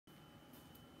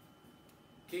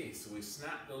Okay, so we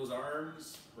snapped those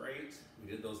arms, right?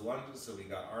 We did those lunges, so we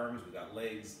got arms, we got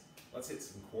legs. Let's hit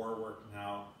some core work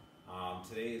now.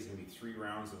 Today is gonna be 3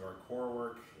 rounds of our core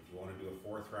work. If you wanna do a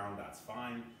 4th round, that's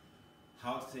fine.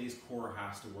 How today's core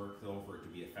has to work though for it to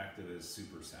be effective is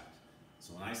superset.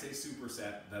 So when I say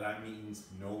superset, that means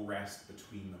no rest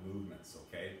between the movements,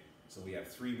 okay? So we have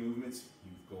 3 movements.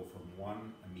 You go from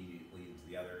one immediately into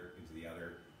the other, into the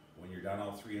other. When you're done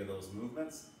all 3 of those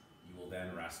movements, you will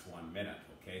then rest 1 minute,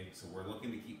 okay? So we're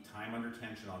looking to keep time under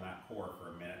tension on that core for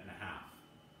 1.5 minutes.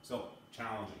 So,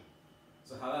 challenging.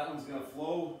 So how that one's gonna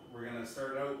flow, we're gonna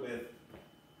start out with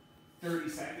 30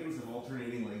 seconds of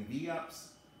alternating leg V-ups.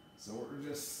 So we're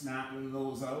just snapping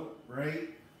those out, right?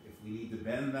 If we need to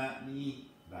bend that knee,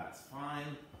 that's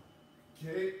fine.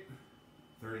 Okay,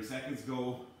 30 seconds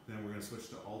go, then we're gonna switch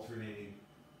to alternating.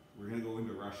 We're gonna go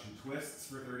into Russian twists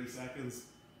for 30 seconds.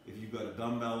 If you've got a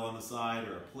dumbbell on the side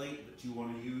or a plate that you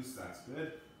wanna use, that's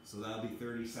good. So that'll be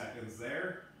 30 seconds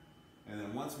there. And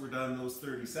then once we're done those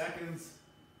 30 seconds,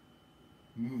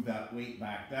 move that weight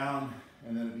back down,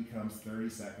 and then it becomes 30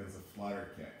 seconds of flutter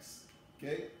kicks.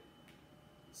 Okay?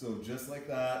 So just like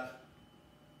that,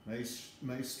 nice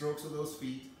strokes with those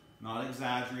feet, not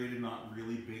exaggerated, not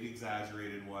really big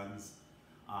exaggerated ones.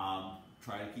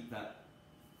 Try to keep that,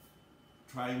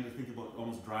 trying to think about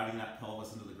almost driving that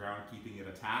pelvis into the ground, keeping it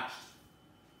attached.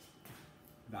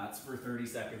 That's for 30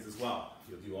 seconds as well.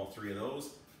 If you'll do all 3 of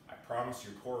those, I promise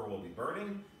your core will be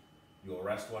burning. You'll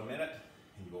rest 1 minute,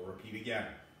 and you will repeat again.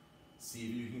 See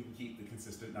if you can keep the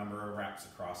consistent number of reps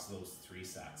across those 3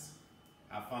 sets.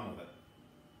 Have fun with it.